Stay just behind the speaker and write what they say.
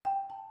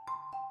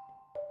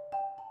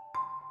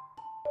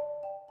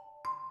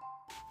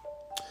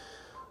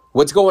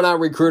What's going on,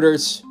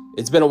 recruiters?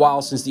 It's been a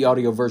while since the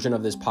audio version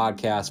of this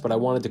podcast, but I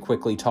wanted to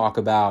quickly talk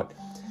about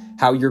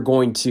how you're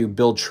going to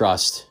build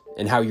trust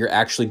and how you're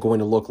actually going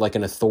to look like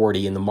an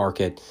authority in the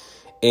market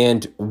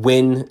and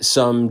win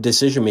some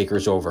decision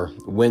makers over,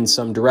 win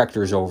some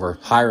directors over,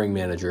 hiring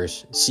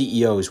managers,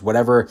 CEOs,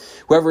 whoever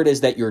it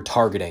is that you're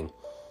targeting.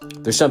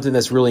 There's something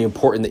that's really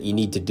important that you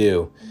need to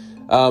do.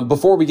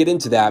 Before we get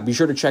into that, be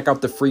sure to check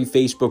out the free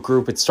Facebook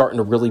group. It's starting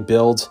to really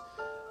build.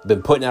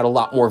 Been putting out a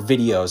lot more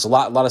videos, a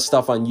lot of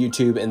stuff on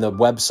YouTube, and the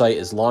website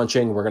is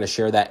launching. We're going to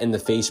share that in the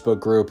Facebook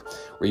group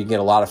where you can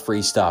get a lot of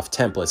free stuff,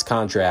 templates,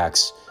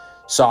 contracts,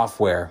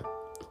 software,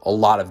 a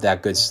lot of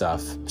that good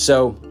stuff.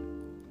 So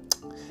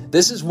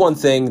this is one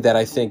thing that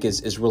I think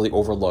is really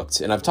overlooked,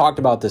 and I've talked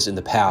about this in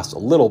the past a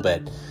little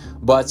bit,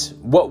 but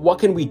what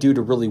can we do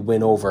to really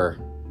win over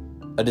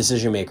a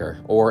decision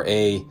maker or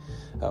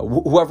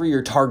whoever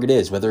your target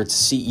is, whether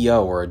it's a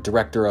CEO or a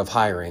director of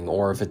hiring,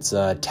 or if it's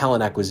a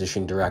talent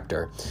acquisition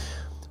director?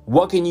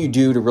 What can you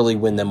do to really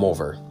win them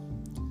over?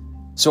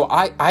 So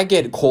I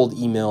get cold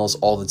emails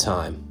all the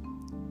time.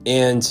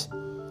 And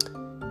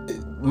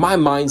my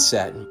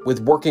mindset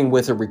with working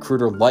with a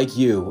recruiter like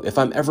you, if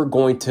I'm ever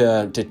going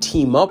to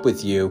team up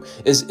with you,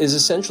 is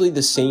essentially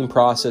the same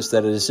process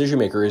that a decision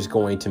maker is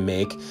going to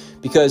make,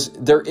 because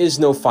there is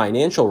no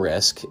financial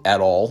risk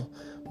at all,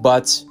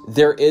 but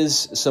there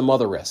is some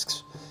other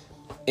risks.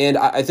 And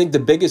I think the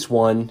biggest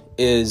one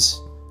is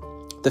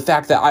the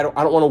fact that I don't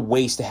want to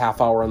waste a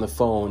half hour on the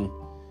phone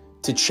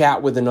to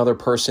chat with another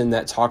person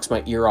that talks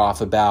my ear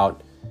off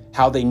about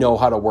how they know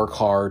how to work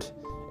hard,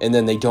 and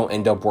then they don't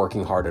end up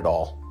working hard at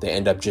all. They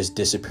end up just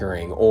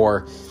disappearing,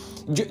 or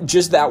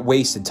just that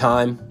wasted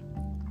time.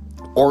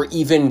 Or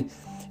even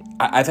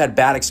I've had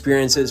bad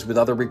experiences with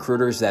other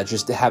recruiters that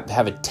just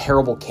have a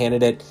terrible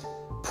candidate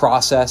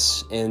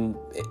process, and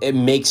it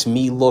makes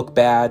me look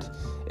bad.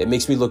 It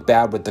makes me look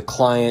bad with the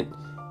client.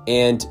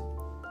 And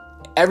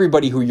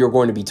everybody who you're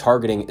going to be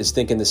targeting is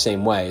thinking the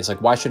same way. It's like,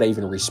 why should I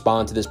even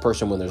respond to this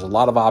person when there's a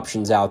lot of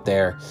options out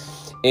there?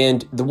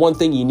 And the one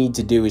thing you need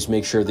to do is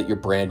make sure that you're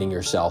branding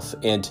yourself.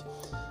 And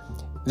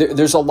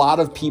there's a lot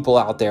of people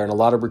out there, and a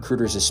lot of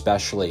recruiters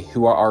especially,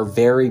 who are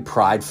very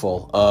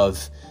prideful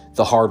of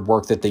the hard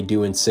work that they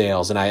do in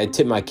sales. And I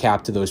tip my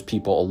cap to those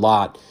people a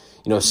lot.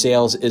 You know,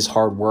 sales is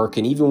hard work.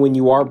 And even when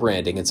you are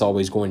branding, it's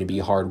always going to be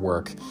hard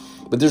work.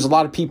 But there's a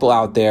lot of people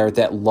out there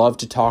that love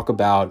to talk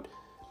about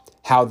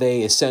how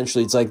they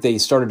essentially, it's like they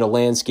started a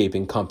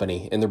landscaping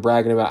company and they're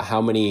bragging about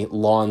how many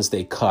lawns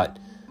they cut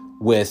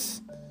with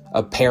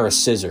a pair of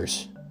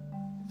scissors,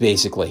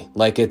 basically.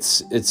 Like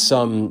it's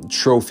some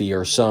trophy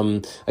or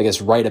some, I guess,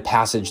 rite of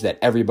passage that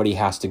everybody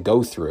has to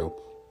go through.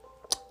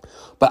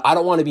 But I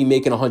don't want to be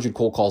making 100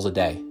 cold calls a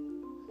day.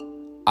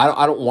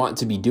 I don't want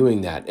to be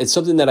doing that. It's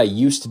something that I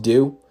used to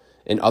do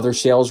in other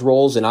sales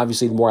roles. And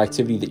obviously, the more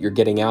activity that you're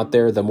getting out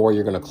there, the more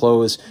you're going to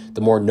close, the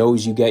more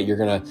no's you get, you're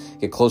going to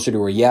get closer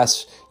to a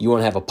yes. You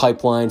want to have a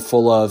pipeline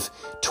full of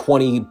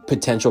 20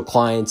 potential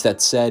clients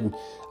that said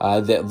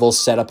that they'll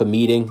set up a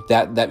meeting.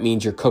 That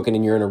means you're cooking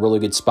and you're in a really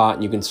good spot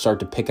and you can start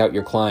to pick out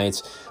your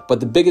clients.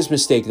 But the biggest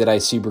mistake that I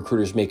see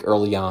recruiters make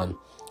early on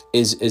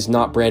is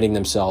not branding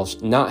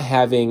themselves, not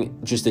having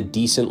just a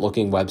decent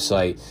looking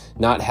website,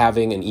 not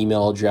having an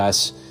email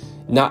address,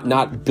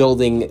 not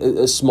building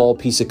a small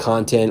piece of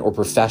content or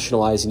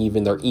professionalizing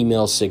even their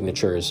email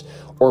signatures,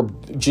 or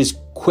just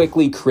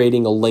quickly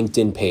creating a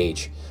LinkedIn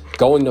page,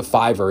 going to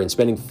Fiverr and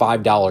spending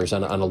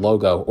 $5 on a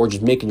logo, or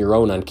just making your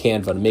own on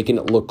Canva and making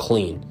it look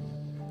clean.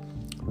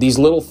 These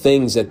little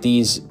things that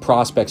these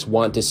prospects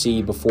want to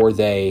see before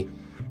they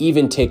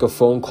even take a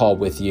phone call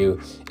with you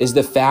is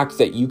the fact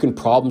that you can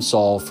problem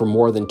solve for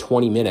more than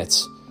 20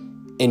 minutes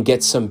and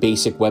get some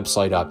basic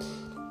website up.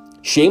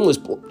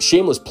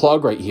 Shameless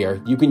plug right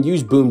here. You can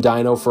use Boom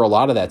Dino for a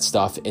lot of that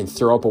stuff and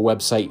throw up a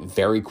website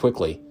very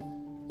quickly.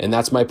 And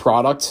that's my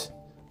product.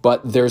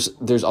 But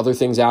there's other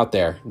things out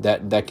there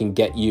that can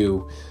get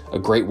you a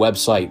great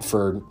website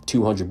for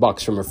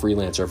 $200 from a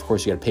freelancer. Of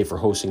course, you got to pay for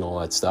hosting, all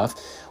that stuff.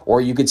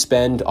 Or you could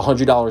spend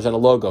 $100 on a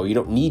logo. You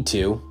don't need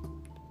to,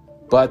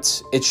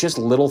 but it's just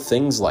little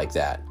things like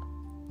that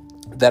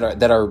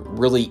are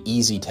really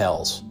easy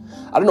tells.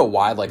 I don't know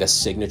why, like a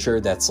signature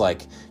that's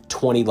like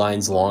 20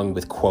 lines long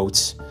with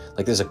quotes,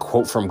 like there's a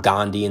quote from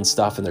Gandhi and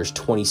stuff, and there's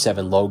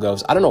 27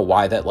 logos. I don't know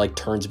why that like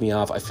turns me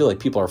off. I feel like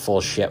people are full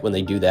of shit when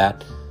they do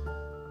that.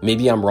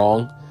 Maybe I'm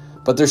wrong,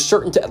 but there's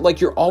certain,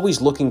 like you're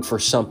always looking for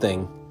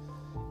something.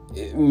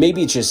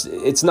 Maybe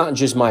it's not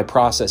just my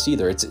process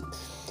either.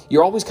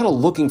 You're always kind of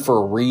looking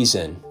for a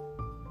reason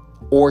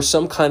or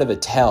some kind of a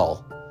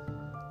tell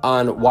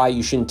on why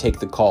you shouldn't take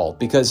the call,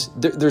 because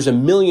there's a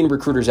million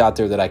recruiters out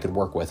there that I could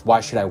work with.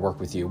 Why should I work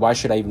with you? Why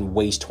should I even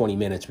waste 20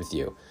 minutes with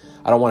you?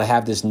 I don't want to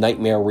have this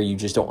nightmare where you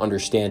just don't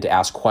understand to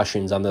ask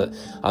questions on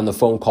the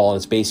phone call, and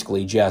it's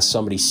basically just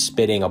somebody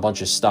spitting a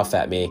bunch of stuff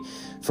at me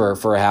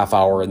for a half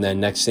hour, and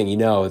then next thing you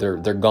know,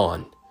 they're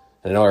gone.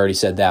 And I know I already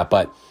said that,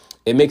 but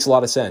it makes a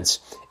lot of sense.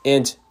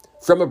 And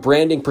from a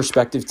branding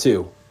perspective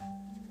too,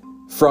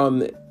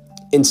 from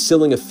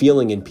instilling a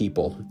feeling in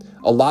people.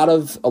 A lot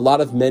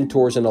of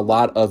mentors and a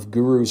lot of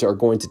gurus are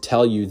going to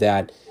tell you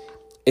that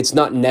it's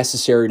not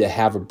necessary to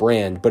have a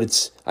brand, but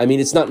it's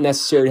not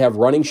necessary to have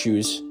running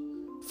shoes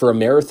for a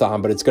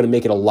marathon, but it's going to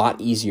make it a lot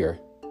easier.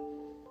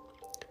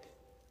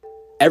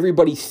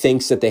 Everybody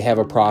thinks that they have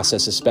a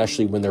process,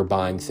 especially when they're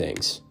buying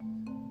things.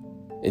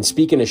 And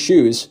speaking of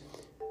shoes,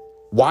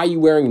 why are you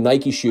wearing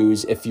Nike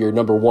shoes if you're,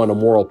 number one, a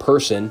moral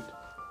person,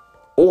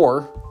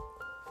 or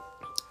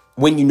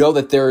when you know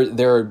that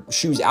there are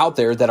shoes out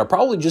there that are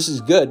probably just as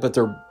good, but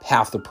they're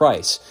half the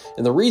price?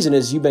 And the reason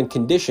is you've been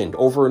conditioned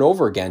over and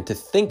over again to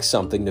think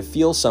something, to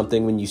feel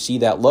something when you see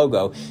that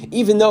logo,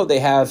 even though they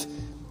have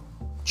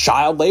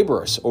child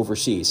laborers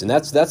overseas. And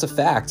that's a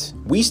fact.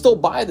 We still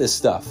buy this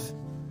stuff.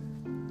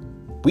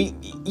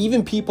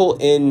 Even people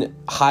in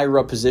higher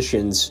up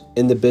positions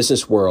in the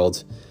business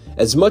world,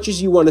 as much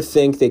as you want to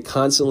think, they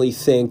constantly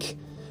think,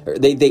 or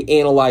they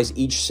analyze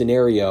each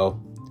scenario,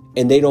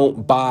 and they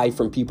don't buy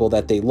from people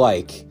that they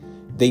like.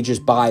 They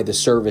just buy the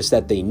service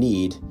that they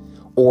need,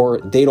 or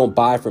they don't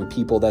buy from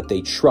people that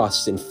they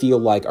trust and feel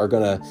like are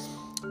gonna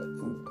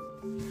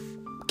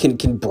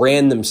can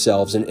brand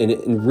themselves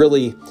and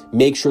really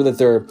make sure that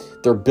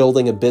they're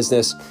building a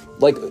business.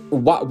 Like,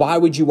 why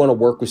would you want to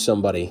work with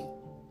somebody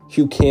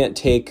who can't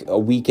take a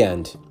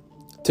weekend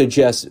to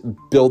just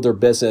build their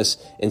business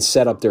and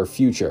set up their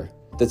future?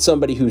 That's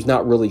somebody who's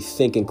not really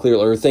thinking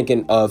clearly, or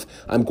thinking of,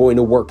 I'm going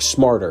to work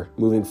smarter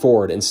moving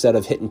forward, instead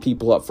of hitting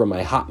people up from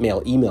my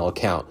Hotmail email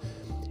account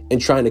and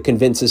trying to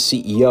convince a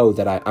CEO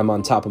that I'm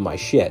on top of my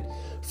shit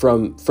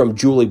from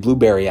Julie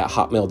Blueberry at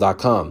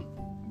hotmail.com.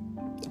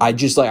 I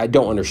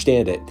don't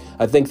understand it.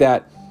 I think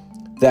that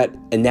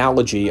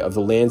analogy of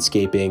the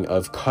landscaping,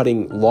 of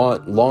cutting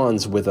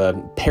lawns with a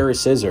pair of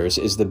scissors,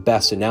 is the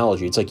best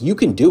analogy. It's like, you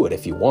can do it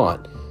if you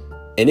want.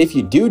 And if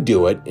you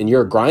do it and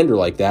you're a grinder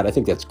like that, I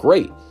think that's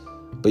great.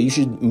 But you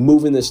should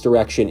move in this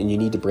direction, and you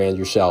need to brand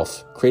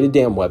yourself. Create a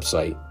damn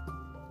website.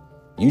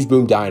 Use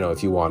Boom Dino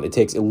if you want.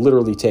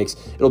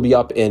 It'll be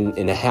up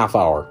in a half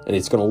hour, and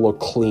it's going to look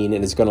clean,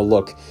 and it's going to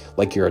look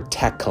like you're a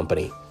tech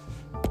company.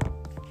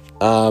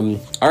 All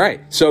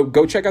right. So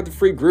go check out the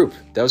free group.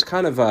 That was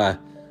kind of,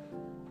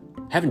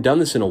 haven't done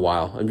this in a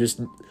while. I think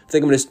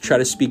I'm going to try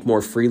to speak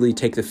more freely,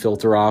 take the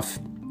filter off.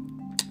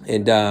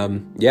 And,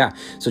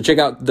 so check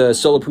out the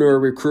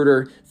Solopreneur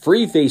Recruiter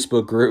free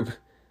Facebook group.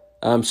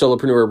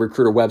 Solopreneur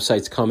Recruiter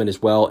website's coming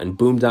as well, and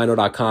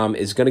boomdino.com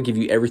is going to give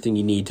you everything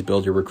you need to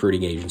build your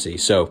recruiting agency.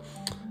 So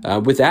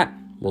with that,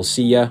 we'll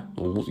see ya.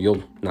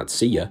 You'll not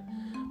see ya,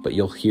 but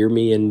you'll hear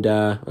me in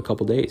a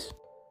couple days.